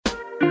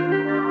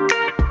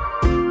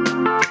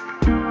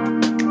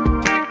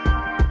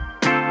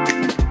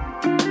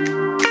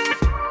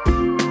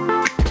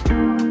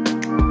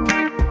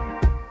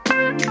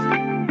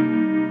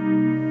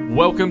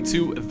Welcome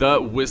to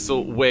the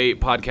Whissel Way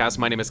podcast.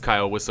 My name is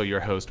Kyle Whissel, your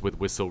host with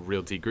Whissel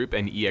Realty Group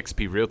and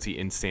eXp Realty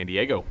in San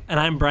Diego. And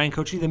I'm Brian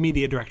Kochi, the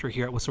media director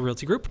here at Whissel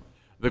Realty Group.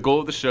 The goal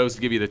of the show is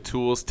to give you the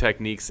tools,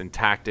 techniques, and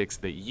tactics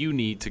that you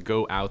need to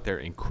go out there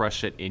and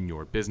crush it in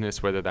your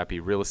business, whether that be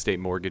real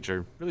estate, mortgage,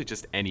 or really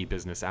just any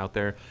business out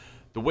there.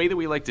 The way that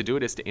we like to do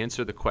it is to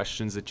answer the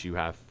questions that you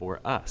have for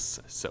us.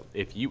 So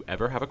if you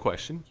ever have a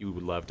question you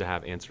would love to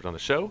have answered on the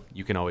show,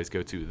 you can always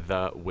go to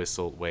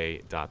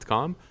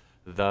thewhisselway.com,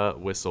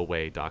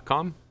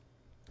 thewhisselway.com.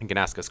 You can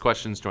ask us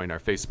questions, join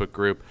our Facebook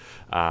group,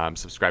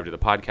 subscribe to the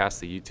podcast,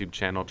 the YouTube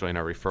channel, join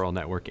our referral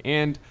network,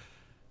 and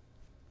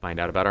find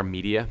out about our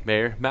Media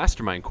Mayor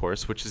Mastermind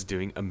course, which is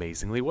doing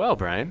amazingly well,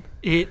 Brian.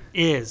 It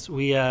is.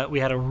 We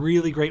had a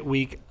really great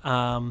week.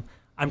 I'm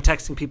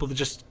texting people to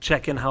just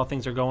check in how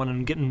things are going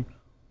and getting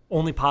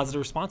only positive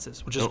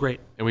responses, which is great.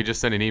 And we just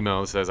sent an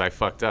email that says, I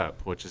fucked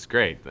up, which is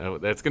great.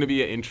 That's going to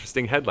be an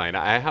interesting headline.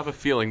 I have a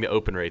feeling the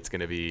open rate's going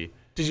to be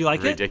Did you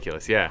like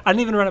ridiculous. Yeah. I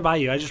didn't even run it by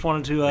you. I just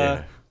wanted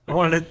to... I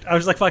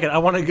was like, fuck it. I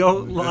want to go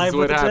live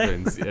with it today.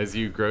 This is what happens. As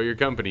you grow your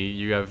company,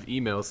 you have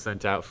emails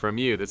sent out from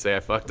you that say, I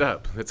fucked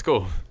up. That's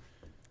cool.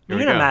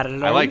 You're not mad at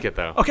it, I like it,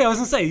 though. Okay, I was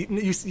going to say,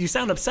 you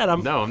sound upset.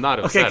 No, I'm not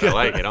upset. Okay, I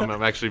like it.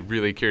 I'm actually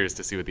really curious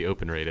to see what the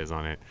open rate is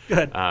on it.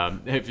 Good.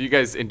 If you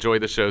guys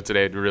enjoyed the show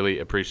today, I'd really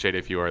appreciate it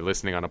if you are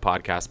listening on a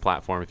podcast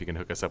platform. If you can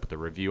hook us up with a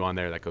review on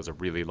there, that goes a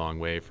really long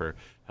way for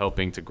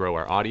helping to grow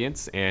our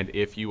audience. And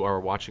if you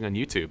are watching on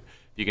YouTube,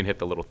 you can hit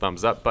the little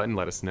thumbs up button,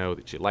 let us know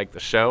that you like the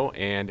show,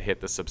 and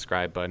hit the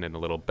subscribe button and the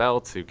little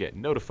bell to get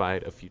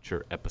notified of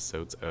future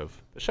episodes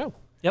of the show.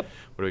 Yep.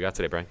 What do we got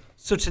today, Brian?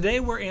 So today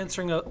we're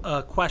answering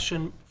a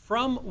question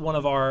from one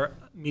of our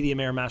Media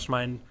Mayor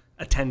Mastermind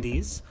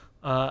attendees,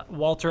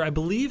 Walter. I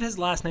believe his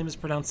last name is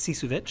pronounced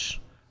Sisuvic.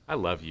 I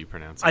love you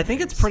pronouncing I think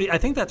names. I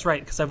think that's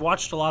right, because I've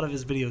watched a lot of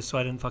his videos, so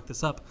I didn't fuck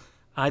this up.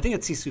 I think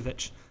it's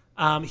Sisuvic.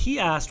 He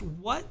asked,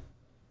 what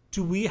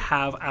do we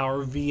have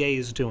our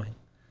VAs doing?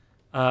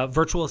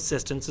 Virtual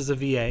assistants is a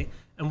VA,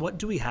 and what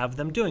do we have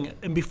them doing?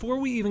 And before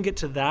we even get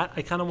to that,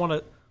 I kind of want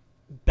to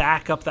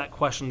back up that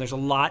question. There's a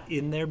lot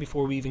in there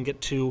before we even get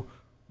to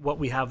what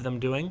we have them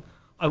doing.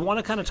 I want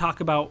to kind of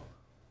talk about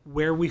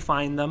where we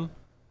find them.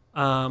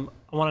 I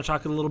want to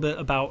talk a little bit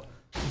about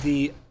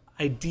the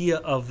idea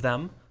of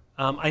them.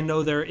 I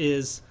know there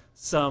is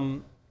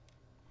some,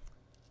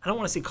 I don't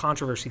want to say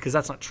controversy because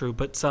that's not true,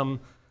 but some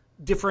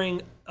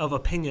differing of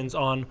opinions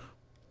on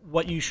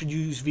what you should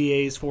use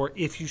VAs for,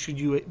 if you should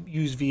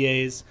use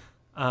VAs.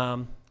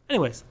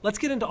 Anyways, let's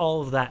get into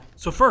all of that.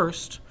 So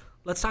first,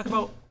 let's talk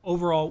about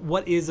overall,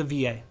 what is a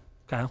VA,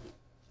 Kyle?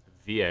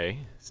 VA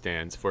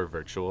stands for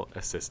Virtual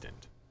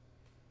Assistant.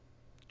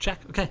 Check.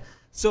 Okay.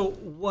 So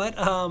what?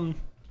 One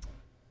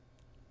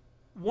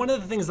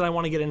of the things that I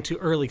want to get into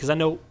early, because I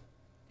know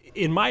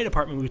in my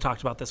department we talked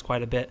about this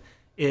quite a bit,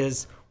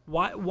 is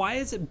why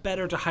is it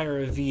better to hire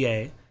a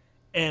VA,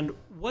 and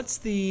what's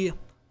the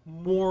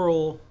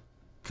moral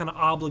kind of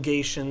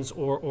obligations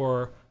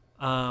or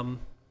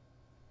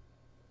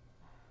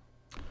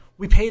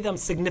we pay them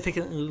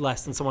significantly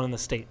less than someone in the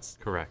States.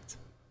 Correct.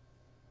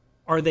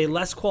 Are they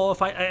less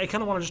qualified? I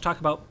kind of want to just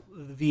talk about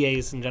the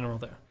VAs in general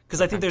there,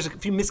 because I think there's a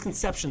few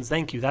misconceptions.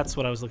 Thank you. That's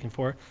what I was looking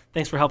for.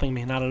 Thanks for helping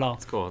me. Not at all.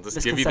 It's cool. I'll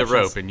just give you the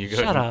rope and you go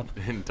Shut up.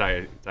 And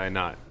tie a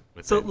knot.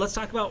 So let's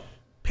talk about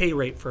pay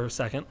rate for a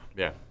second.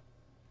 Yeah.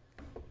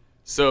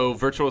 So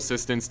virtual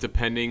assistants,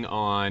 depending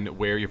on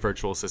where your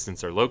virtual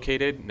assistants are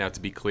located. Now, to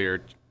be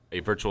clear,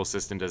 a virtual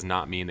assistant does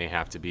not mean they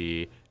have to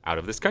be out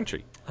of this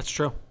country. That's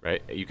true.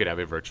 Right? You could have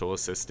a virtual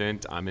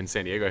assistant. I'm in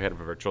San Diego. I have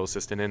a virtual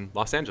assistant in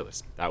Los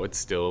Angeles. That would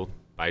still,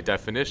 by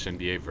definition,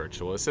 be a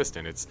virtual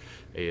assistant. It's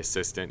a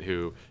assistant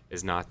who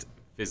is not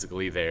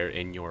physically there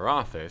in your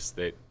office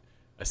that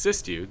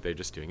assist you. They're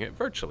just doing it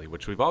virtually,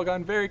 which we've all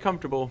gotten very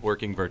comfortable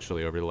working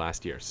virtually over the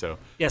last year. So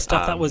yeah,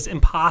 stuff that was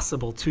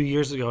impossible 2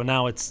 years ago,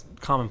 now it's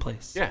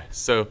commonplace. Yeah.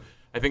 So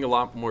I think a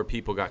lot more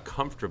people got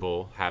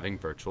comfortable having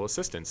virtual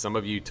assistants. Some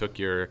of you took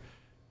your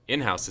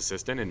in-house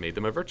assistant and made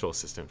them a virtual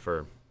assistant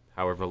for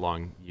however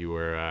long you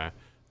were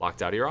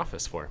locked out of your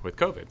office for with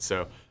COVID.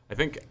 So I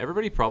think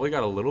everybody probably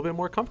got a little bit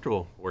more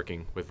comfortable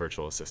working with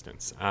virtual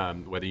assistants.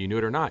 Whether you knew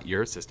it or not,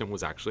 your assistant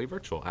was actually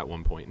virtual at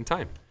one point in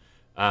time.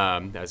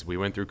 As we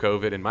went through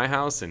COVID in my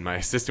house and my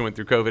assistant went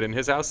through COVID in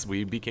his house,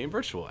 we became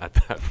virtual at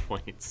that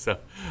point. So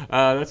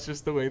that's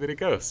just the way that it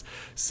goes.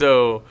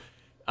 So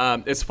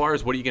as far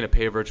as what are you going to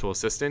pay a virtual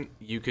assistant,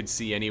 you could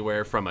see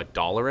anywhere from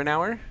 $1 an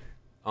hour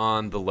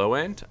on the low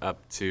end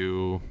up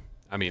to,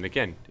 I mean,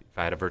 again, if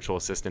I had a virtual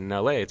assistant in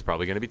LA, it's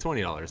probably going to be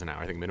 $20 an hour.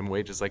 I think minimum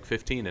wage is like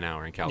 $15 an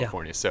hour in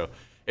California. Yeah. So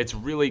it's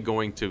really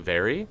going to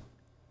vary.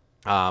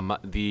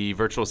 The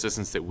virtual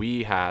assistants that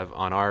we have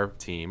on our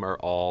team are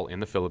all in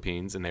the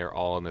Philippines, and they're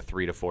all in the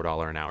 $3 to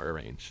 $4 an hour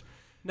range.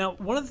 Now,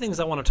 one of the things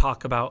I want to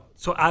talk about,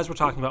 so as we're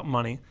talking about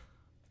money,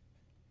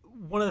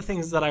 one of the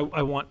things that I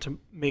want to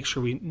make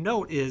sure we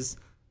note is,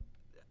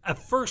 at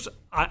first,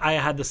 I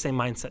had the same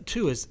mindset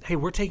too, is, hey,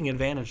 we're taking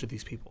advantage of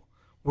these people.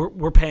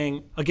 We're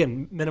paying,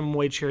 again, minimum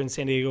wage here in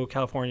San Diego,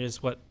 California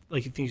is what,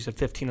 like you think you said,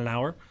 $15 an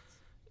hour.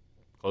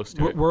 close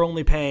to it. We're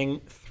only paying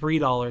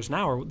 $3 an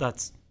hour.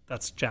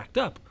 That's jacked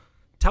up.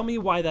 Tell me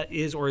why that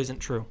is or isn't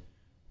true.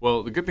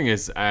 Well, the good thing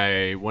is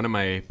one of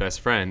my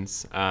best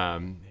friends,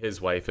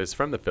 his wife is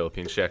from the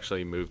Philippines. She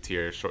actually moved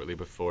here shortly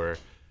before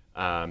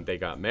they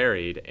got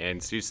married,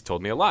 and she's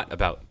told me a lot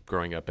about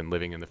growing up and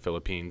living in the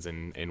Philippines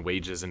and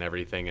wages and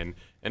everything. And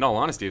in all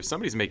honesty, if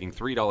somebody's making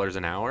 $3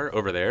 an hour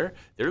over there,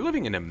 they're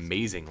living an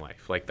amazing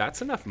life. Like,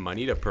 that's enough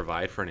money to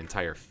provide for an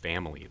entire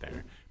family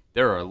there.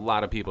 There are a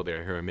lot of people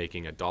there who are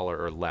making $1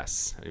 or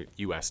less,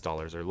 US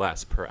dollars or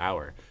less per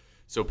hour.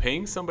 So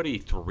paying somebody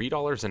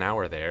 $3 an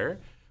hour there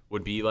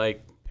would be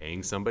like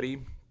paying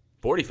somebody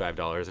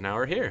 $45 an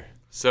hour here.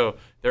 So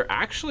they're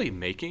actually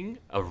making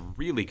a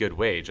really good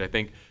wage. I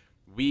think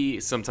we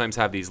sometimes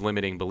have these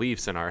limiting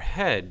beliefs in our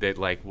head that,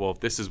 like, well,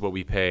 if this is what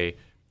we pay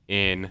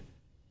in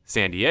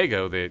San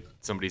Diego, that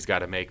somebody's got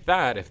to make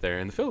that if they're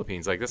in the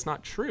Philippines. Like, that's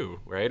not true,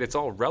 right? It's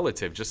all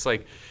relative. Just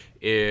like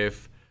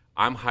if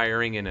I'm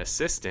hiring an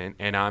assistant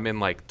and I'm in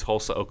like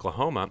Tulsa,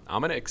 Oklahoma,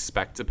 I'm going to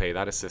expect to pay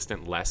that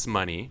assistant less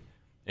money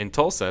in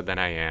Tulsa than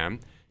I am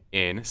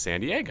in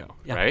San Diego,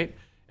 right?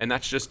 And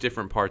that's just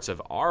different parts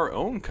of our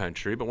own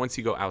country. But once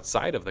you go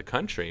outside of the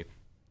country,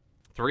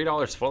 $3,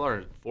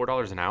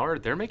 $4 an hour,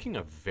 they're making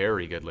a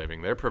very good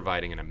living. They're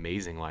providing an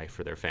amazing life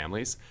for their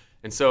families.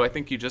 And so I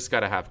think you just got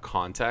to have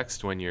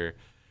context when you're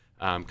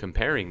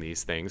comparing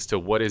these things to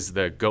what is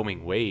the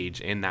going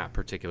wage in that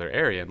particular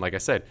area. And like I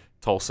said,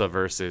 Tulsa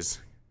versus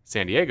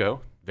San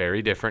Diego,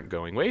 very different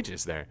going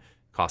wages there.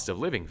 Cost of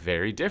living,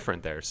 very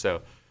different there.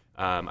 So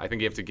I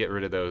think you have to get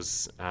rid of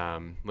those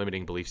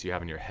limiting beliefs you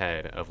have in your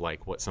head of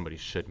like what somebody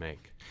should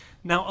make.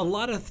 Now, a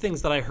lot of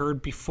things that I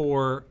heard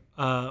before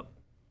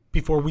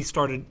we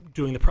started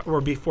doing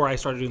before I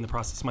started doing the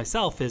process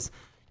myself is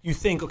you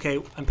think, okay,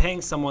 I'm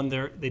paying someone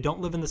they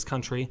don't live in this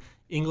country.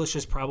 English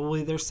is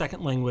probably their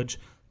second language.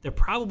 They're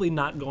probably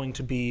not going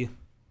to be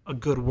a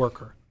good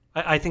worker.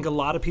 I think a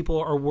lot of people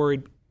are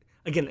worried,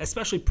 again,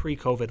 especially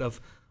pre-COVID, of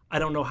I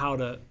don't know how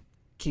to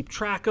keep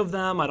track of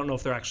them. I don't know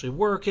if they're actually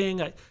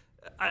working.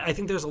 I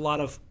think there's a lot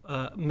of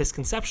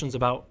misconceptions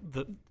about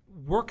the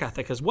work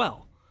ethic as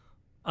well.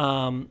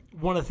 One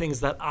of the things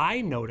that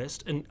I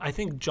noticed, and I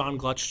think John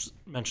Glutch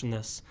mentioned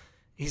this,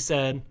 he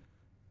said,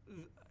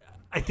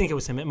 I think it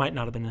was him, it might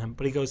not have been him,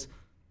 but he goes,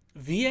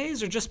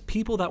 VAs are just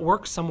people that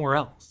work somewhere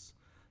else.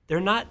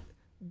 They're not,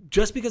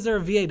 just because they're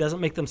a VA doesn't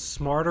make them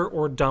smarter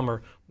or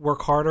dumber,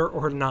 work harder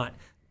or not.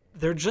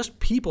 They're just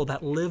people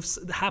that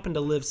happen to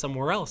live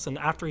somewhere else. And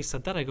after he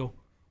said that, I go,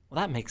 well,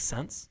 that makes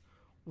sense.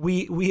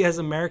 We as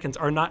Americans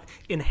are not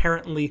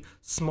inherently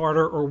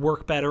smarter or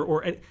work better,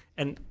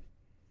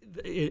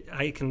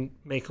 I can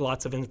make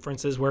lots of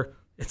inferences where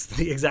it's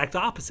the exact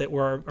opposite,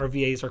 where our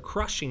VAs are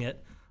crushing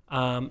it,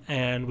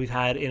 and we've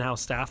had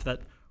in-house staff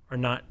that are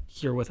not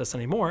here with us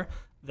anymore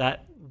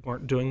that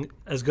weren't doing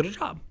as good a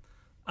job.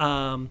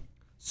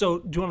 So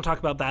do you want to talk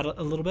about that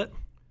a little bit?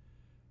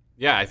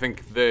 Yeah, I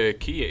think the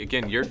key,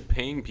 again, you're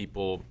paying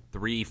people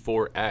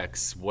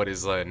 3-4x what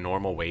is a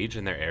normal wage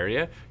in their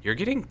area. You're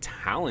getting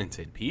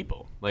talented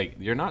people. Like,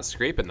 you're not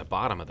scraping the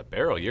bottom of the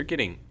barrel. You're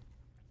getting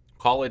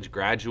college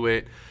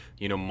graduate,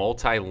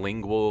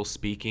 multilingual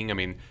speaking. I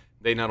mean,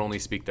 they not only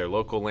speak their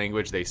local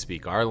language, they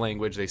speak our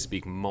language, they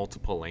speak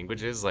multiple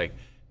languages. Like,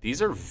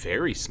 these are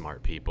very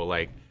smart people.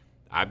 Like,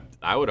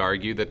 I would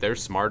argue that they're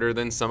smarter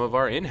than some of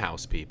our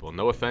in-house people.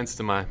 No offense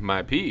to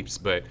my peeps,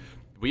 but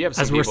we have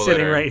some people we're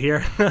sitting right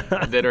here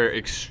that are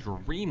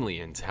extremely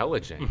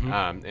intelligent.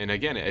 Mm-hmm. And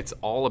again, it's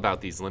all about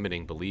these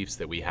limiting beliefs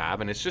that we have.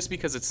 And it's just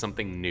because it's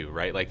something new,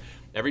 right? Like,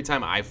 every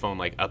time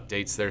iPhone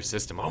updates their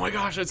system, oh my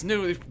gosh, it's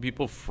new.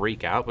 People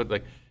freak out,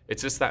 but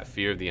it's just that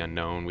fear of the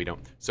unknown. We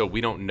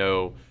don't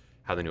know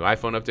how the new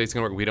iPhone update is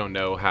going to work. We don't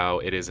know how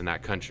it is in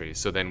that country.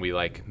 So then we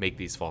make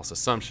these false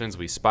assumptions.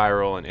 We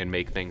spiral and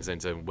make things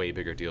into way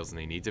bigger deals than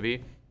they need to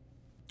be.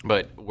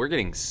 But we're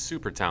getting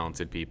super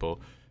talented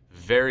people,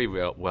 very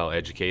well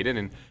educated.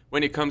 And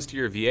when it comes to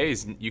your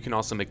VAs, you can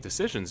also make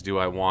decisions. Do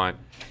I want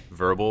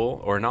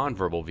verbal or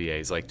nonverbal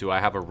VAs? Like, do I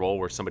have a role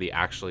where somebody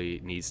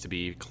actually needs to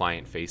be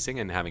client facing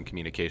and having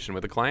communication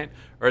with the client?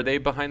 Or are they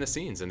behind the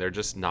scenes and they're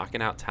just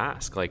knocking out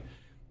tasks? Like,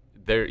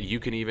 you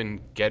can even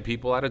get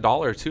people at $1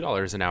 or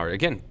 $2 an hour.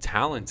 Again,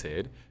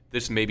 talented.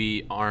 This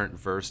maybe aren't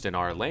versed in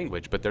our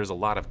language, but there's a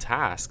lot of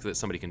tasks that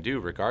somebody can do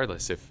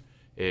regardless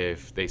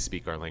if they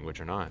speak our language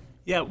or not.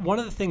 Yeah, one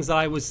of the things that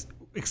I was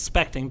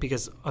expecting,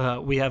 because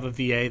we have a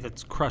VA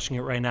that's crushing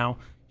it right now,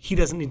 he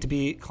doesn't need to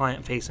be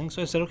client facing.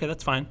 So I said, okay,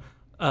 that's fine.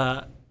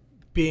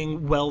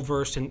 Being well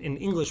versed in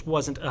English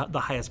wasn't the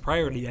highest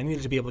priority. I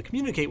needed to be able to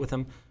communicate with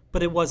him,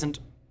 but it wasn't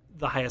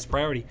the highest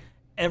priority.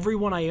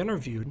 Everyone I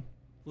interviewed,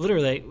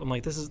 literally, I'm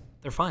like,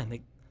 they're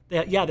fine. They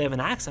have an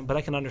accent, but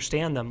I can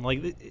understand them.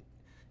 Like,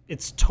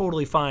 it's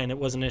totally fine. It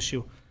was an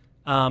issue.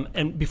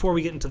 And before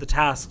we get into the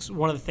tasks,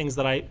 one of the things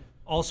that I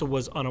also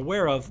was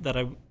unaware of that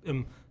I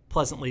am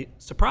pleasantly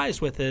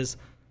surprised with is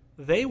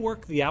they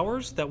work the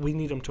hours that we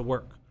need them to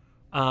work.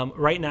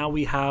 Right now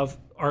we have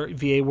our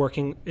VA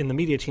working in the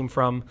media team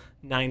from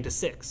 9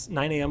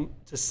 a.m.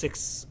 to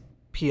 6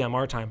 p.m.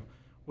 our time,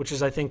 which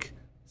is, I think,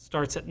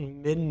 starts at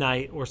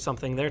midnight or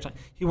something their time.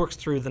 He works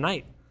through the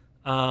night.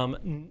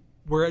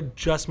 We're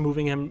just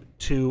moving him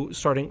to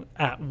starting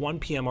at 1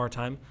 p.m. our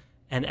time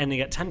and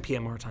ending at 10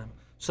 p.m. our time.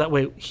 So that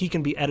way he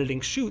can be editing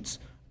shoots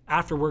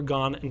after we're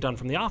gone and done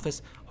from the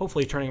office,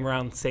 hopefully turning them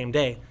around the same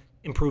day,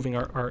 improving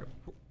our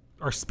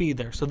speed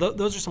there. So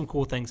those are some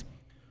cool things.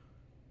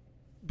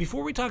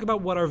 Before we talk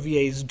about what our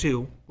VAs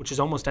do, which is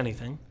almost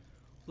anything,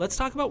 let's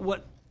talk about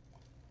what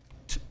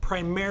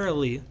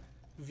primarily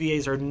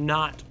VAs are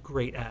not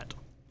great at.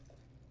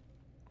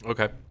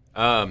 Okay.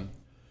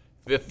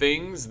 The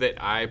things that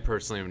I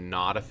personally am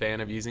not a fan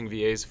of using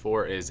VAs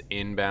for is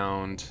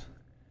inbound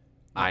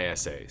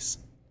ISAs.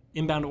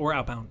 Inbound or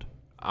outbound?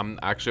 I'm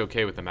actually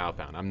okay with them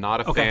outbound. I'm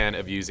not a fan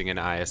of using an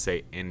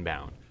ISA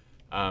inbound.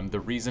 The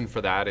reason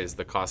for that is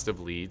the cost of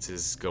leads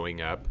is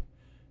going up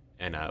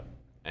and up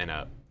and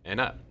up and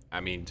up. I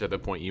mean, to the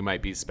point you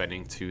might be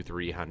spending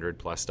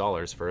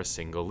 $200-$300+ for a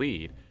single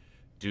lead.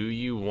 Do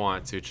you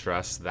want to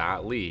trust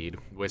that lead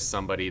with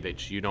somebody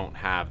that you don't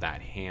have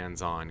that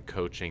hands-on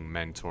coaching,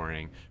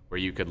 mentoring, where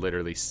you could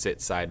literally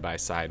sit side by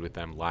side with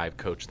them, live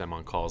coach them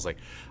on calls? Like,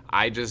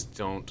 I just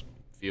don't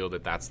feel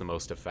that that's the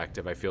most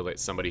effective. I feel that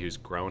somebody who's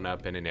grown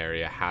up in an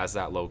area, has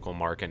that local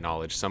market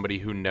knowledge, somebody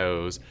who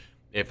knows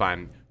if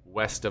I'm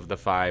west of the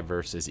 5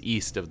 versus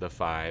east of the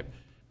 5.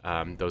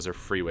 Those are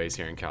freeways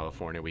here in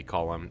California. We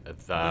call them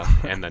the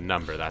and the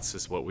number. That's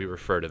just what we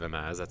refer to them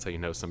as. That's how you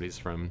know somebody's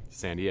from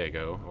San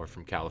Diego or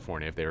from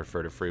California if they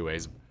refer to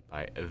freeways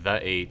by the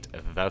 8,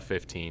 the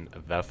 15,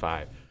 the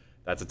 5.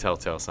 That's a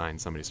telltale sign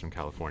somebody's from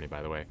California,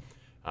 by the way.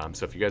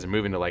 So if you guys are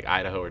moving to like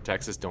Idaho or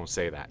Texas, don't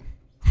say that.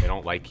 They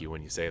don't like you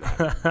when you say that.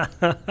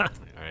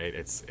 All right,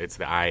 it's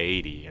the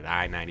I-80, the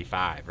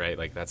I-95, right?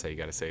 Like that's how you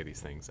got to say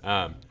these things.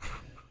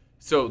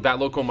 So that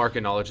local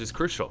market knowledge is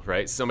crucial,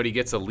 right? Somebody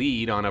gets a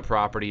lead on a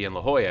property in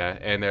La Jolla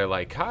and they're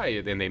like, hi,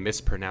 and they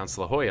mispronounce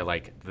La Jolla.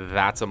 Like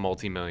that's a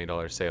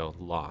multi-million-dollar sale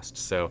lost.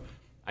 So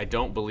I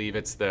don't believe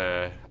it's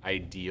the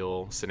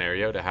ideal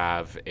scenario to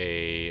have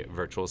a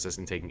virtual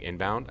assistant taking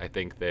inbound. I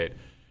think that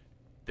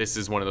this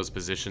is one of those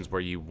positions where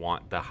you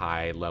want the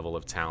high level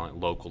of talent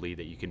locally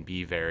that you can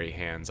be very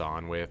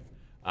hands-on with.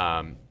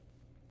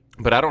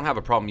 But I don't have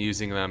a problem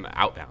using them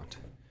outbound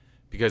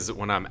because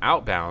when I'm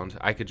outbound,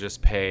 I could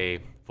just pay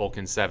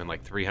Vulcan 7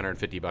 like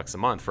 $350 a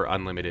month for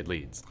unlimited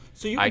leads.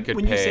 So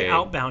when you say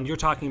outbound, you're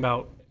talking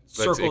about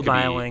circle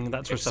dialing,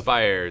 that sort of stuff.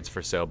 Expireds,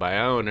 for sale by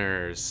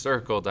owners,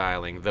 circle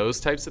dialing, those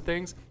types of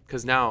things.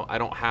 Because now I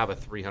don't have a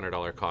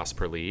 $300 cost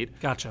per lead.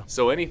 Gotcha.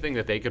 So anything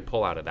that they could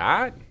pull out of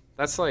that,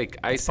 that's like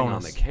icing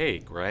on the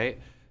cake, right?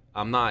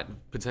 I'm not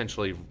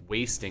potentially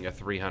wasting a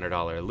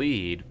 $300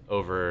 lead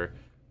over,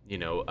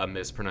 a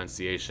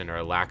mispronunciation or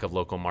a lack of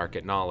local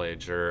market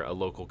knowledge or a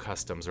local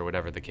customs or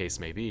whatever the case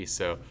may be.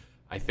 So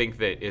I think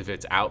that if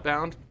it's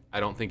outbound,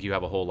 I don't think you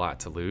have a whole lot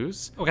to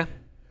lose. Okay.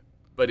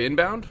 But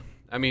inbound,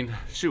 I mean,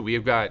 shoot,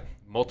 we've got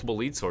multiple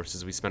lead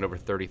sources we spend over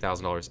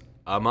 $30,000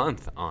 a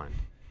month on.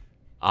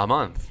 A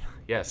month.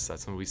 Yes,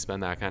 that's when we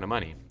spend that kind of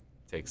money.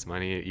 It takes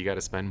money. You got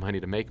to spend money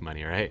to make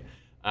money, right?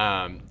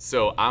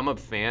 So I'm a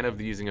fan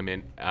of using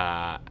them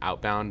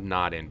outbound,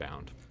 not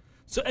inbound.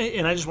 So,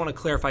 and I just want to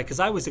clarify, because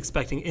I was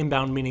expecting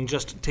inbound meaning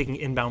just taking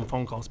inbound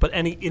phone calls, but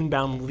any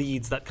inbound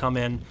leads that come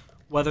in,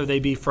 whether they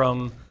be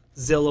from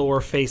Zillow or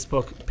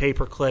Facebook,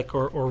 pay-per-click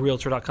or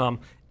Realtor.com,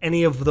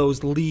 any of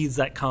those leads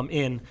that come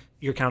in,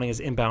 you're counting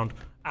as inbound.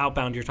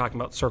 Outbound, you're talking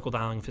about circle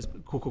dialing.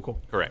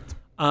 Cool. Correct.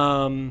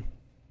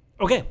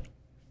 Okay.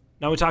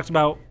 Now we talked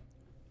about,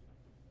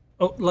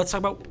 let's talk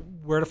about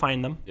where to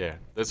find them. Yeah.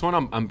 This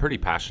one I'm pretty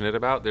passionate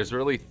about. There's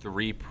really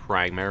 3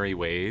 primary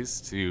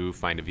ways to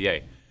find a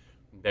VA.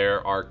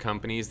 There are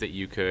companies that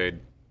you could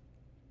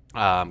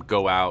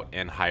go out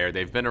and hire.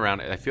 They've been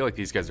around. I feel like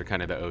these guys are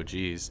kind of the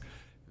OGs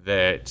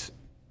that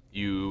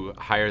you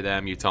hire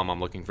them, you tell them I'm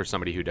looking for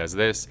somebody who does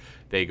this.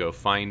 They go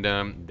find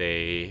them,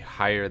 they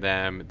hire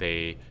them,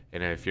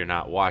 and if you're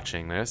not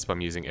watching this, but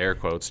I'm using air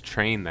quotes,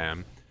 train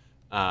them.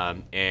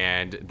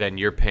 And then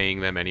you're paying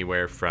them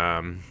anywhere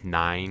from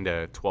 $9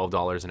 to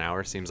 $12 an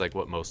hour. Seems like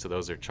what most of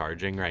those are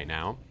charging right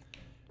now.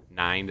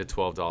 $9 to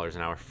 $12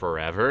 an hour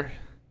forever.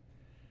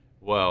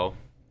 Well,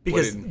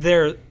 because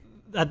they're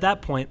at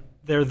that point,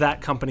 they're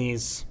that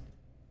company's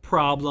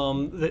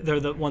problem. They're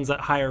the ones that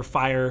hire,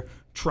 fire,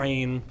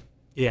 train.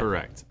 Yeah.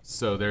 Correct.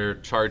 So they're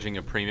charging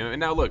a premium. And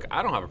now, look,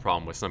 I don't have a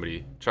problem with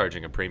somebody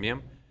charging a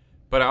premium,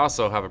 but I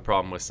also have a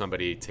problem with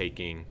somebody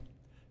taking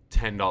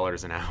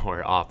 $10 an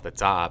hour off the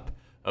top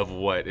of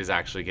what is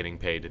actually getting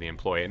paid to the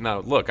employee. Now,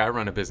 look, I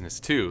run a business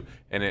too,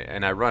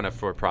 and I run a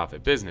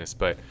for-profit business,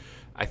 but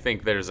I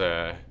think there's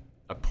a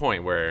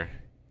point where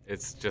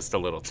it's just a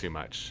little too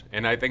much.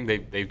 And I think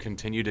they've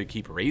continued to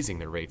keep raising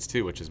their rates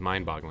too, which is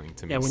mind-boggling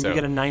to me. Yeah, when you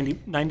get a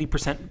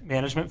 90%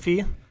 management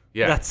fee,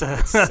 yeah, it's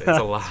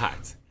a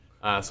lot.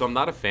 So I'm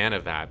not a fan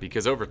of that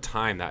because over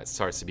time that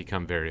starts to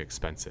become very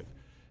expensive.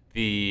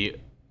 The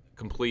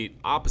complete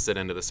opposite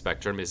end of the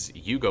spectrum is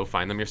you go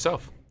find them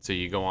yourself. So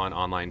you go on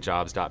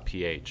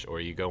onlinejobs.ph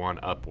or you go on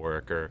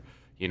Upwork or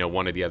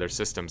one of the other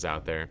systems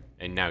out there,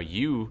 and now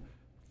you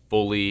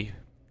fully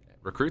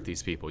recruit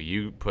these people.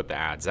 You put the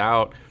ads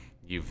out,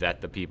 you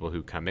vet the people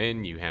who come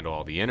in, you handle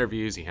all the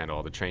interviews, you handle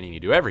all the training, you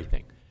do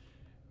everything.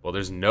 Well,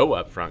 there's no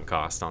upfront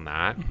cost on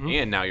that.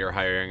 And now you're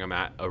hiring them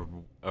at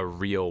a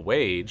real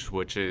wage,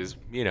 which is,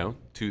 $2,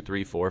 $3, $4,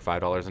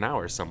 $5 an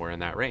hour, somewhere in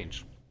that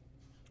range.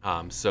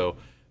 So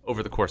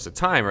over the course of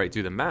time, right,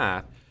 do the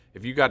math.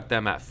 If you got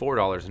them at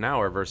 $4 an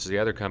hour versus the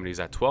other companies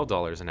at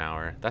 $12 an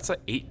hour, that's an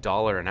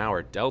 $8 an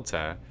hour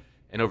delta.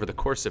 And over the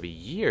course of a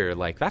year,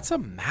 like, that's a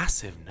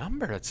massive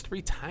number. That's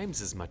 3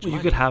 times as much money.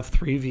 You could have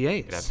 3 VAs.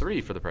 You could have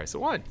 3 for the price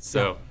of 1.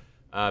 So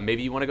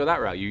maybe you want to go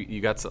that route. You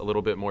got a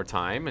little bit more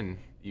time and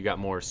you got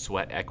more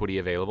sweat equity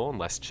available and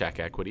less check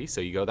equity.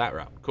 So you go that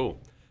route. Cool.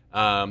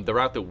 The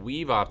route that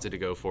we've opted to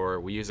go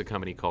for, we use a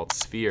company called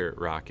Sphere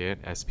Rocket,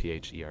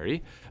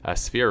 S-P-H-E-R-E,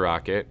 Sphere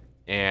Rocket,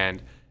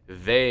 and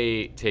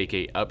they take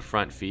a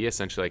upfront fee,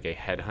 essentially like a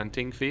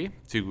headhunting fee,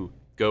 to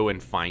go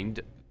and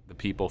find the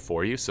people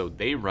for you. So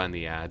they run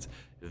the ads,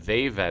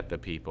 they vet the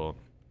people,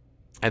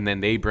 and then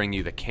they bring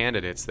you the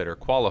candidates that are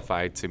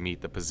qualified to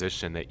meet the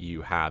position that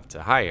you have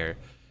to hire.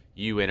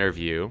 You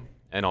interview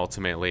and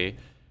ultimately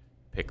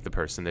pick the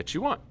person that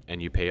you want,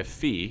 and you pay a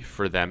fee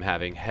for them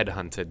having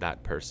headhunted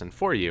that person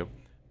for you.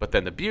 But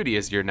then the beauty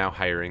is you're now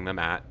hiring them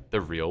at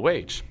the real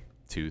wage,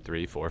 $2,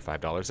 $3, $4,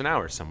 $5 an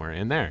hour, somewhere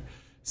in there.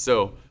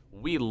 So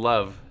we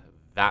love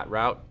that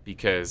route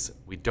because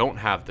we don't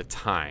have the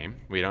time,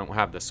 we don't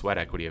have the sweat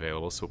equity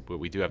available, but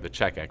we do have the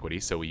check equity.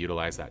 So we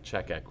utilize that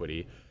check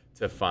equity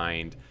to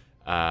find,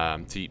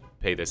 to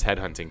pay this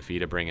headhunting fee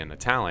to bring in the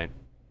talent.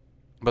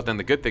 But then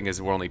the good thing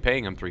is we're only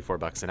paying them $3,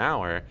 $4 an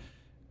hour,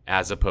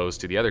 as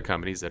opposed to the other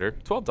companies that are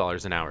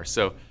 $12 an hour.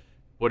 So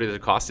what does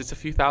it cost? It's a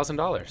few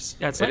 $1,000s.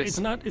 Yeah, it's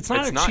not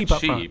cheap,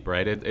 upfront,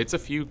 right? It's a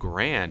few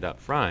grand up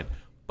front.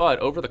 But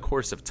over the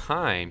course of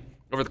time,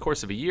 over the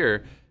course of a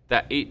year,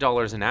 that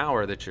 $8 an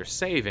hour that you're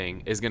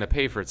saving is going to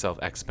pay for itself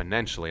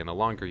exponentially. And the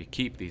longer you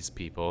keep these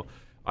people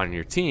on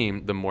your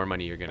team, the more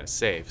money you're going to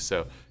save.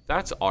 So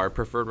that's our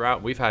preferred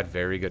route. We've had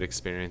very good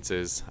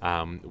experiences.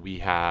 We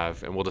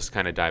have, and we'll just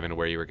kind of dive into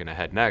where you were going to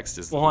head next.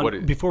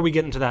 Before we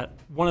get into that,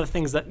 one of the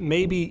things that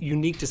may be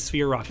unique to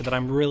Sphere Rocket that I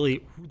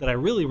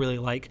really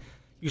like,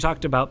 you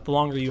talked about the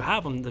longer you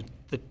have them,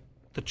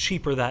 the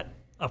cheaper that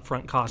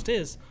upfront cost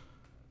is.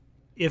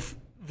 If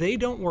they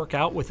don't work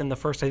out within the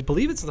first, I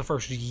believe it's the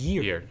first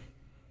year.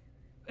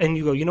 And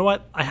you go, you know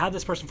what? I had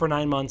this person for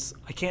 9 months.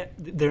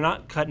 They're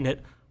not cutting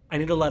it. I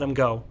need to let them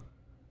go.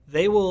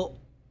 They will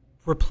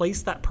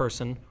replace that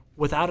person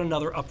without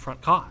another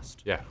upfront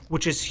cost. Yeah.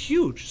 Which is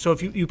huge. So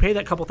if you pay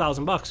that couple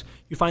 $1,000,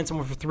 you find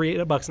someone for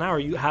 $3 an hour,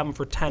 you have them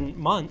for 10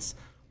 months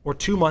or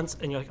 2 months,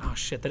 and you're like, oh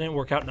shit, that didn't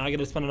work out. Now I got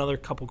to spend another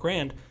couple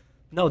grand.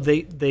 No,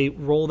 they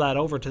roll that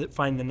over to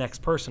find the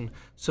next person.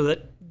 So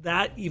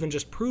that even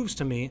just proves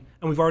to me,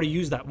 and we've already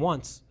used that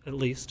once at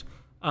least,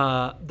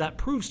 that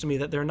proves to me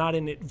that they're not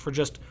in it for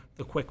just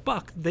the quick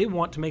buck. They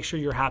want to make sure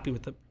you're happy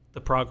with the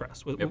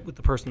progress, with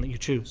the person that you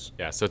choose.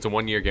 Yeah, so it's a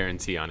 1-year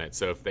guarantee on it.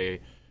 So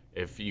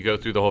if you go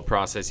through the whole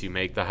process, you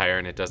make the hire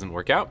and it doesn't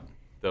work out,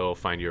 they'll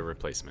find you a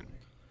replacement.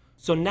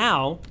 So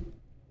now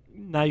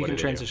you can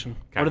transition.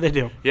 Okay. What do they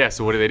do? Yeah,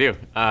 so what do they do?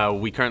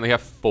 We currently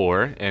have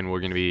 4, and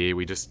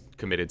we just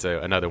committed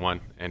to another one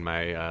in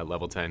my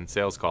level 10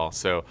 sales call.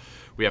 So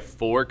we have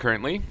 4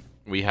 currently.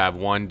 We have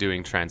 1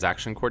 doing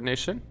transaction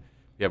coordination.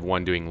 We have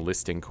 1 doing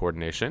listing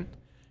coordination.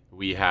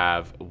 We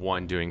have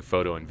 1 doing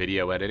photo and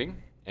video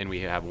editing. And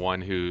we have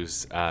 1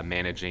 who's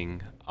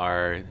managing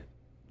our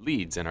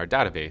leads in our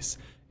database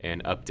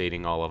and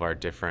updating all of our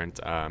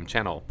different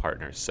channel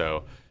partners.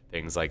 So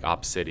things like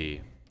OpCity,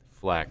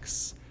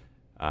 Flex,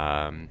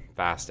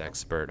 Fast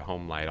Expert,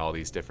 HomeLight, all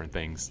these different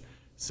things.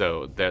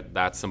 So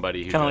that's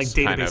somebody who kind of like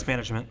database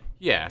management.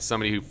 Yeah,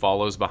 somebody who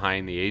follows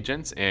behind the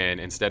agents, and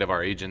instead of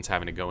our agents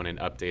having to go in and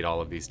update all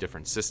of these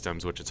different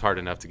systems, which it's hard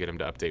enough to get them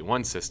to update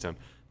 1 system,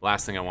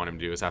 last thing I want them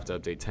to do is have to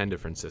update 10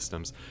 different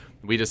systems.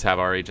 We just have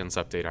our agents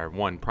update our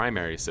 1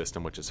 primary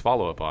system, which is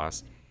Follow Up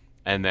Boss,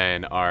 and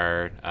then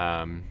our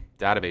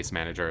database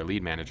manager, our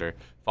lead manager,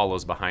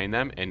 follows behind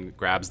them and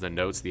grabs the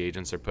notes the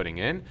agents are putting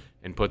in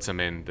and puts them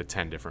in the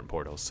 10 different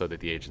portals so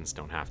that the agents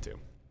don't have to.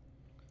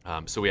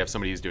 So we have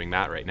somebody who's doing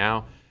that right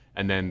now.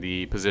 And then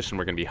the position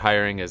we're going to be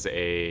hiring is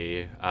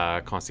a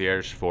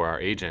concierge for our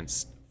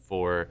agents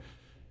for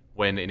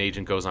when an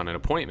agent goes on an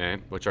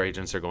appointment, which our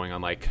agents are going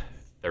on like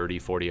 30,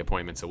 40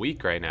 appointments a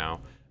week right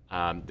now.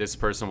 This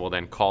person will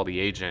then call the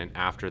agent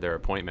after their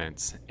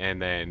appointments,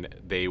 and then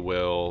they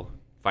will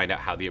find out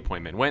how the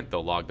appointment went.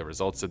 They'll log the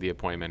results of the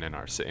appointment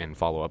in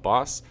Follow Up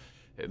Boss.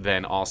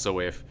 Then also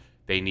if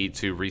they need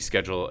to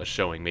reschedule a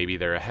showing, maybe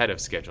they're ahead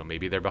of schedule,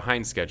 maybe they're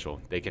behind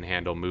schedule, they can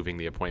handle moving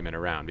the appointment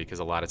around, because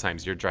a lot of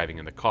times you're driving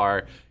in the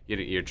car,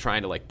 you're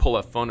trying to like pull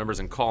up phone numbers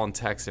and call and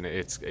text, and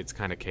it's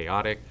kind of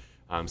chaotic.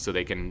 So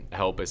they can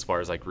help as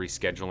far as like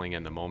rescheduling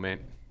in the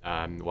moment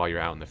while you're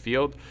out in the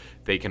field.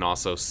 They can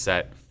also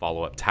set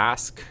follow-up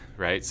tasks,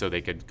 right? So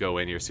they could go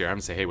in your CRM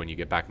and say, hey, when you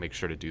get back, make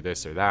sure to do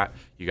this or that.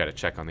 You got to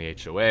check on the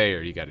HOA,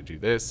 or you got to do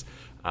this.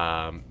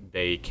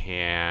 They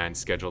can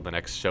schedule the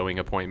next showing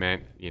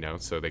appointment,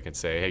 so they can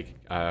say,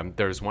 hey,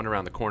 there's one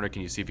around the corner.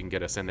 Can you see if you can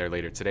get us in there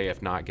later today?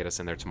 If not, get us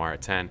in there tomorrow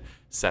at 10.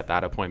 Set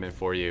that appointment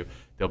for you.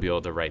 They'll be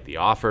able to write the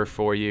offer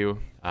for you.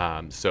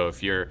 So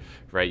if you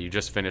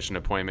just finished an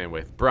appointment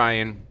with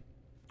Brian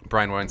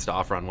wants to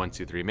offer on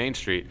 123 Main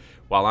Street.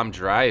 While I'm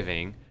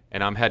driving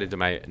and I'm headed to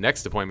my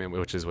next appointment,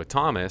 which is with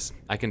Thomas,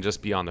 I can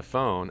just be on the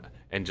phone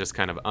and just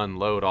kind of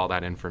unload all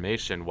that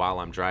information while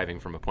I'm driving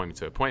from appointment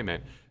to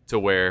appointment, to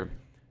where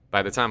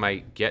by the time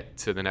I get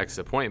to the next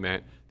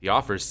appointment, the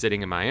offer's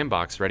sitting in my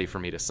inbox ready for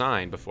me to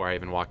sign before I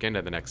even walk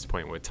into the next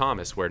appointment with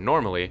Thomas, where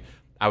normally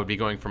I would be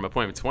going from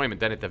appointment to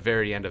appointment. Then at the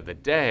very end of the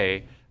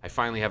day, I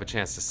finally have a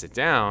chance to sit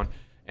down,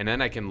 and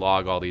then I can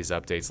log all these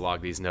updates,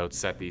 log these notes,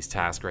 set these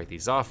tasks, write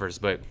these offers.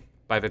 But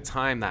by the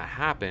time that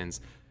happens,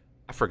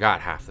 I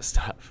forgot half the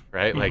stuff,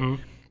 right? Mm-hmm. Like,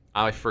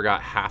 I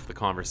forgot half the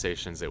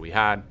conversations that we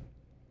had.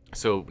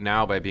 So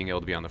now by being able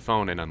to be on the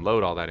phone and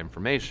unload all that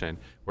information,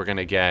 we're going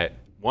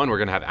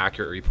to have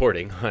accurate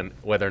reporting on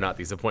whether or not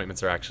these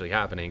appointments are actually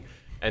happening.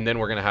 And then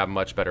we're going to have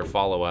much better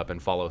follow-up and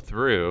follow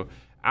through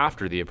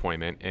after the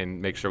appointment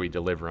and make sure we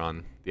deliver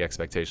on the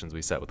expectations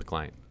we set with the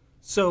client.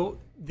 So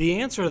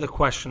the answer to the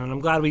question, and I'm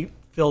glad we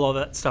filled all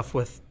that stuff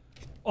with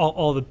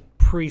all the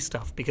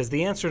pre-stuff, because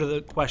the answer to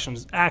the question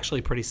is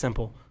actually pretty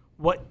simple.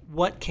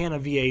 What can a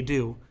VA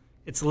do?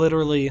 It's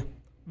literally,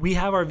 we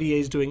have our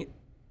VAs doing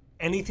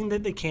anything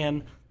that they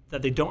can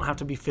that they don't have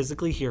to be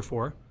physically here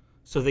for.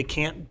 So they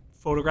can't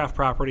photograph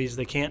properties.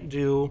 They can't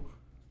do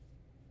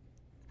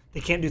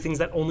things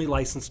that only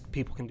licensed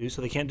people can do.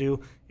 So they can't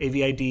do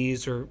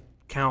AVIDs or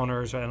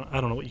counters. Or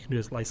I don't know what you can do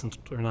as licensed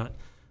or not.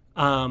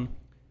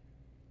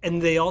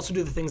 And they also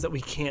do the things that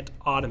we can't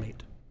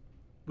automate.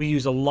 We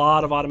use a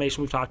lot of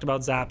automation. We've talked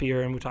about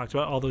Zapier and we've talked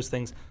about all those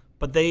things.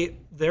 But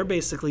they're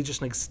basically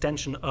just an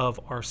extension of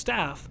our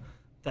staff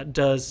that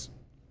does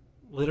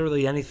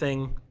literally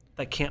anything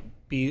that can't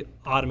be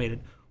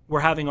automated. We're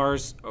having our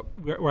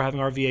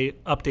VA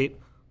update.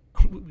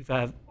 We've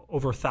had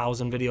over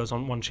 1,000 videos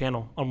on one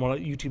channel, on one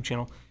YouTube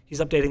channel.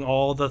 He's updating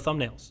all the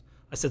thumbnails.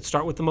 I said,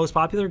 start with the most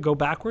popular, go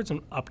backwards,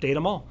 and update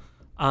them all.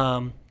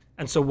 And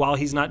so while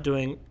he's not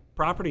doing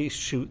property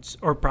shoots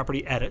or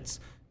property edits,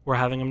 we're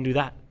having him do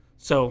that.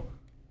 So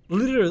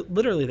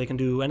literally they can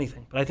do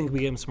anything. But I think we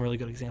gave him some really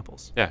good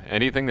examples. Yeah,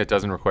 anything that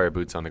doesn't require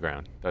boots on the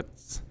ground.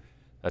 That's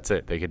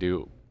it. They could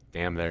do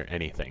damn near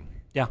anything.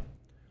 Yeah.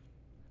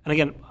 And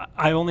again,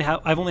 I've only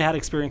had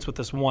experience with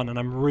this one, and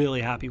I'm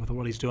really happy with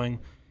what he's doing.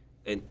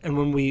 And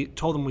when we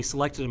told him we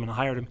selected him and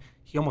hired him,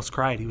 he almost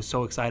cried. He was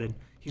so excited.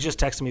 He just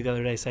texted me the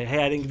other day saying,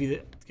 hey, I didn't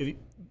give you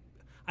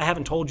I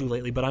haven't told you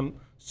lately, but I'm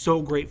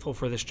so grateful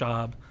for this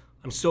job.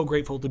 I'm so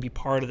grateful to be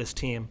part of this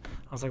team.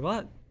 I was like,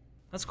 well,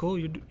 that's cool.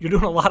 You're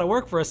doing a lot of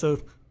work for us, so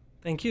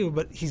thank you.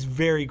 But he's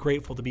very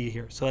grateful to be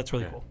here, so that's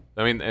really cool.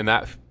 I mean, and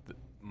that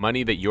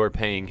money that you're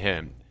paying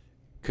him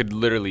could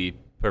literally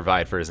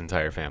provide for his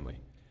entire family,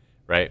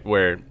 right?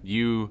 Where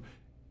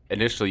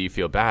initially you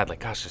feel bad, like,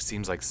 gosh, this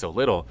seems like so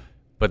little.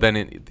 But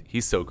then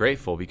he's so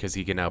grateful because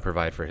he can now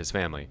provide for his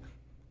family.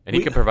 And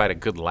he can provide a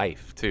good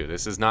life, too.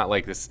 This is not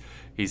like this.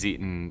 He's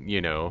eating,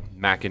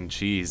 mac and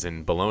cheese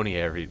and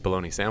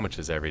bologna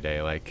sandwiches every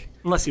day. Like,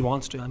 unless he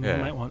wants to. I mean,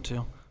 he might want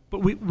to. But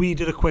we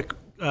did a quick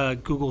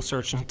Google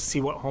search to see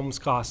what homes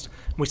cost.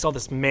 And we saw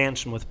this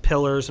mansion with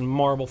pillars and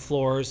marble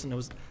floors, and it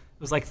was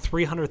like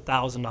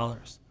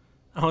 $300,000.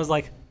 I was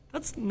like,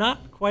 that's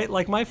not quite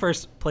like my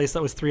first place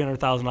that was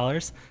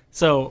 $300,000.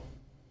 So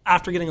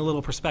after getting a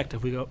little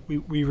perspective,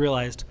 we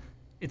realized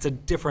it's a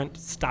different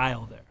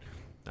style there.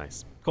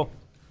 Nice. Cool.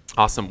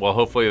 Awesome. Well,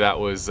 hopefully that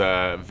was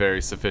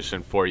very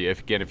sufficient for you.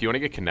 If you want to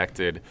get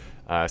connected,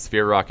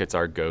 Sphere Rocket's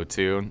our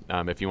go-to.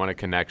 If you want a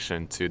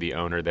connection to the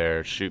owner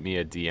there, shoot me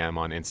a DM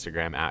on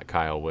Instagram at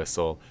Kyle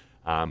Whissel,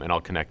 and I'll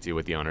connect you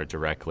with the owner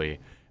directly,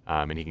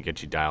 and he can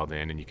get you dialed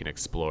in, and you can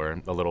explore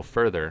a little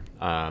further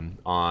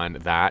on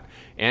that.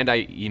 And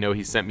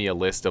he sent me a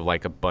list of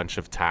like a bunch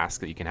of tasks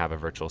that you can have a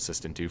virtual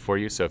assistant do for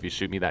you. So if you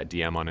shoot me that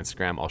DM on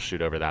Instagram, I'll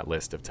shoot over that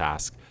list of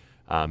tasks.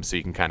 So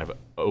you can kind of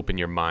open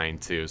your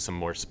mind to some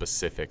more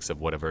specifics of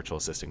what a virtual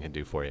assistant can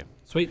do for you.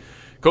 Sweet.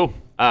 Cool.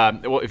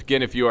 Well, we're going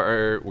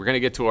to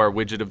get to our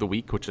widget of the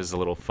week, which is a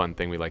little fun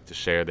thing we like to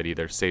share that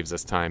either saves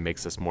us time,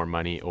 makes us more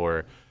money,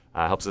 or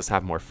helps us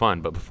have more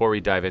fun. But before we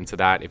dive into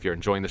that, if you're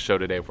enjoying the show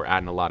today, if we're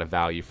adding a lot of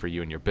value for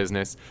you and your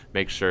business,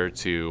 make sure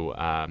to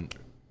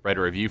write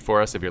a review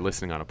for us if you're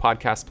listening on a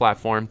podcast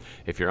platform.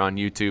 If you're on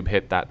YouTube,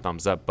 hit that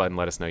thumbs up button.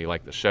 Let us know you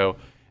like the show.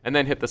 And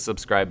then hit the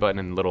subscribe button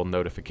and little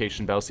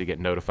notification bell so you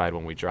get notified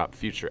when we drop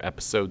future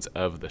episodes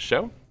of the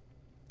show.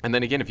 And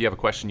then again, if you have a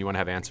question you want to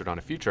have answered on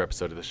a future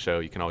episode of the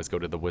show, you can always go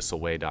to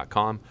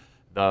thewhisselway.com,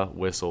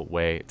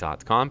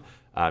 thewhisselway.com.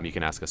 You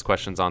can ask us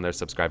questions on there,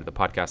 subscribe to the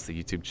podcast,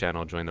 the YouTube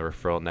channel, join the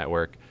referral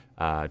network,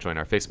 join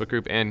our Facebook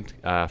group, and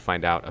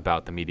find out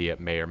about the Media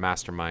Mayor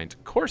Mastermind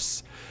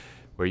course,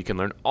 where you can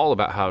learn all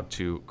about how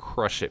to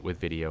crush it with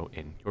video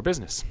in your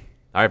business.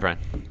 All right, Brian.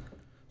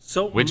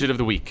 So widget of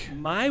the week.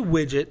 My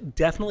widget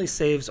definitely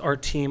saves our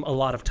team a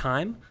lot of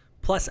time,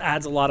 plus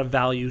adds a lot of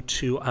value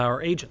to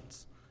our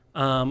agents.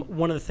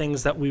 One of the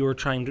things that we were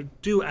trying to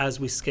do as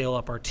we scale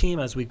up our team,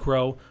 as we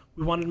grow,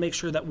 we wanted to make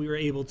sure that we were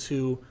able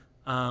to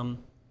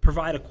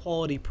provide a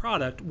quality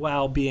product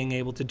while being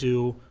able to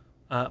do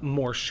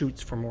more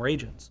shoots for more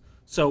agents.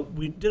 So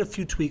we did a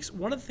few tweaks.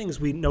 One of the things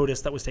we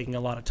noticed that was taking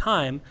a lot of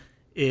time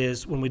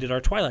is when we did our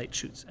twilight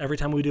shoots. Every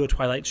time we do a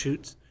twilight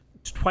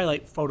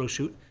photo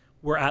shoot,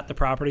 we're at the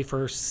property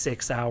for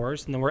 6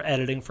 hours, and then we're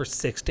editing for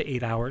 6 to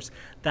 8 hours.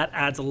 That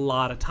adds a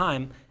lot of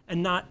time,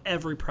 and not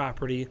every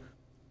property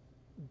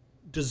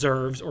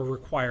deserves or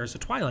requires a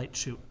twilight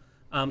shoot.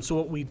 So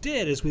what we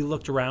did is we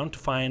looked around to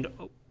find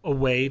a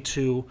way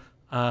to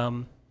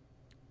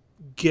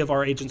give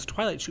our agents a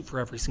twilight shoot for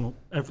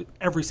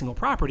every single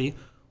property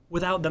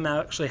without them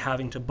actually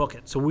having to book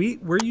it. So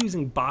we're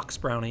using Box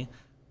Brownie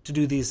to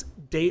do these,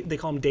 they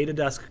call them data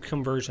dusk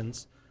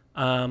conversions.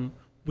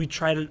 We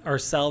tried it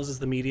ourselves as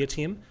the media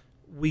team.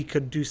 We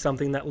could do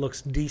something that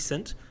looks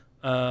decent,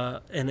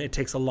 and it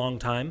takes a long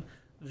time.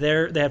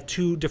 They have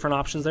two different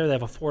options there. They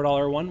have a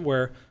 $4 one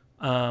where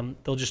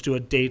they'll just do a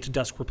day to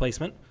dusk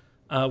replacement,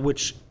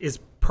 which is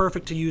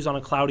perfect to use on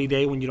a cloudy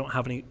day when you don't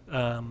have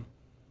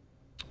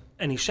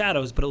any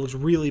shadows, but it looks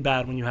really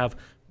bad when you have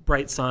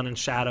bright sun and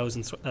shadows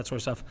and that sort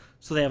of stuff.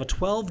 So they have a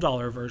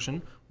 $12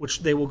 version,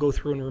 which they will go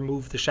through and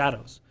remove the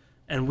shadows.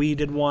 And we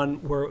did one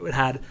where it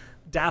had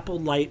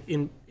dappled light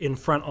in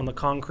front on the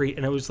concrete,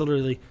 and it was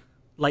literally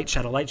light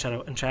shadow.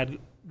 And Chad,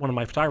 one of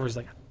my photographers, is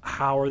like,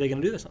 how are they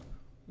going to do this?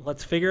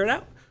 Let's figure it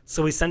out.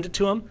 So we sent it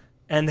to them,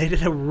 and they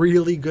did a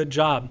really good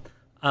job.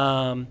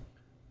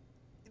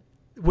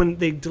 When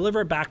they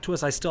deliver it back to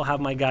us, I still have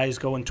my guys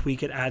go and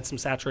tweak it, add some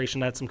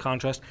saturation, add some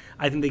contrast.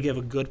 I think they give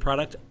a good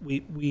product.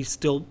 We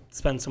still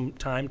spend some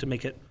time to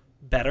make it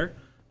better.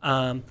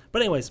 But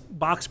anyways,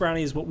 Box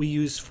Brownie is what we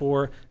use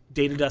for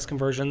data dusk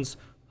conversions.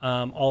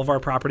 All of our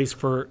properties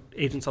for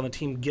agents on the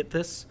team get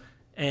this,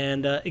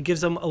 and it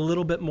gives them a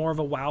little bit more of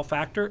a wow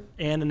factor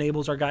and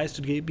enables our guys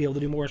to be able to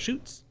do more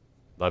shoots.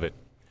 Love it.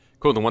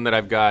 Cool. The one that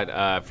I've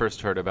got,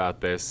 first heard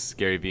about this,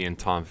 Gary Vee and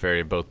Tom Ferry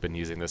have both been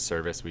using this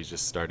service. We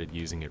just started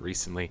using it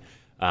recently.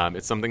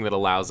 It's something that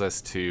allows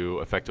us to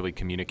effectively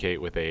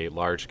communicate with a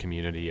large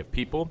community of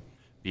people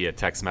via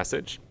text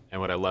message. And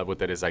what I love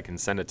with it is I can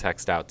send a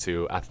text out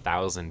to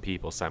 1,000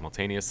 people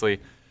simultaneously,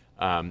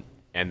 and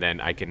then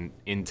I can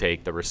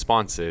intake the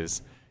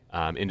responses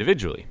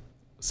individually.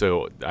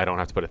 So I don't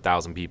have to put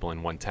 1,000 people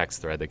in one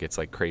text thread that gets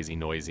like crazy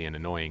noisy and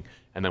annoying.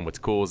 And then what's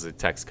cool is the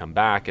texts come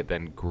back, it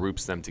then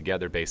groups them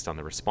together based on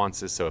the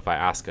responses. So if I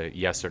ask a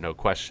yes or no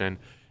question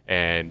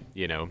and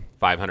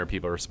 500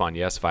 people respond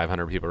yes,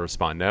 500 people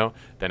respond no,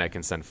 then I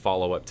can send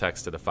follow-up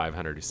text to the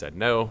 500 who said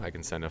no. I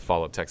can send a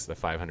follow-up text to the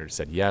 500 who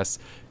said yes.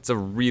 It's a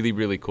really,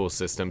 really cool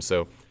system.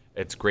 So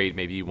it's great.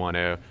 Maybe you want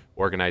to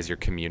organize your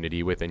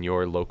community within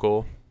your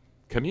local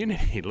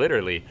community,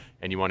 literally,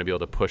 and you want to be able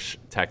to push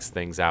text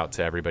things out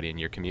to everybody in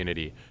your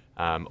community,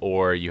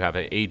 or you have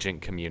an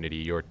agent community,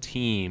 your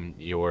team,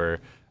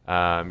 your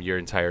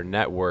entire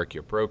network,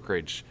 your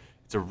brokerage.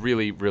 It's a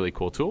really, really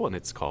cool tool, and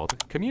it's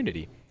called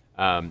Community.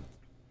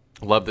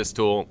 Love this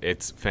tool.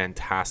 It's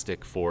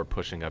fantastic for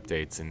pushing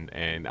updates,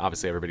 and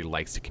obviously everybody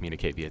likes to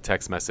communicate via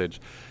text message.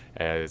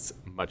 It's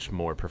much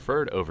more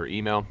preferred over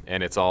email,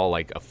 and it's all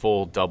like a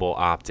full double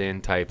opt-in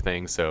type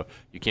thing, so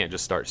you can't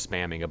just start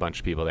spamming a bunch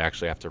of people. They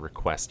actually have to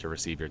request to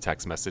receive your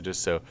text messages.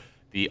 So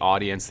the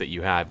audience that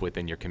you have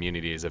within your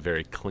community is a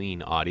very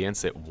clean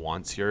audience. It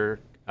wants your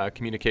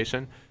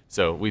communication.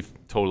 So we've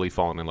totally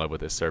fallen in love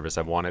with this service.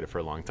 I've wanted it for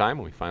a long time,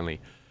 and we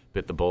finally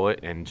bit the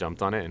bullet and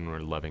jumped on it, and we're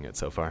loving it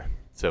so far.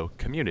 So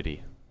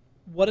Community.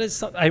 What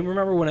is? I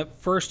remember when it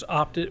first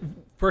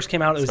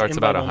came out. It starts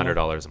about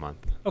 $100 a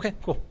month. Okay,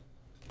 cool.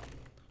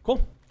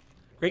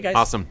 Great, guys.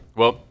 Awesome.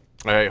 Well,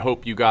 I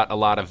hope you got a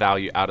lot of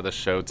value out of the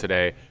show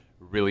today.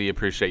 Really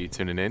appreciate you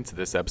tuning in to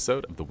this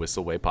episode of the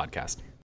Whissel Way podcast.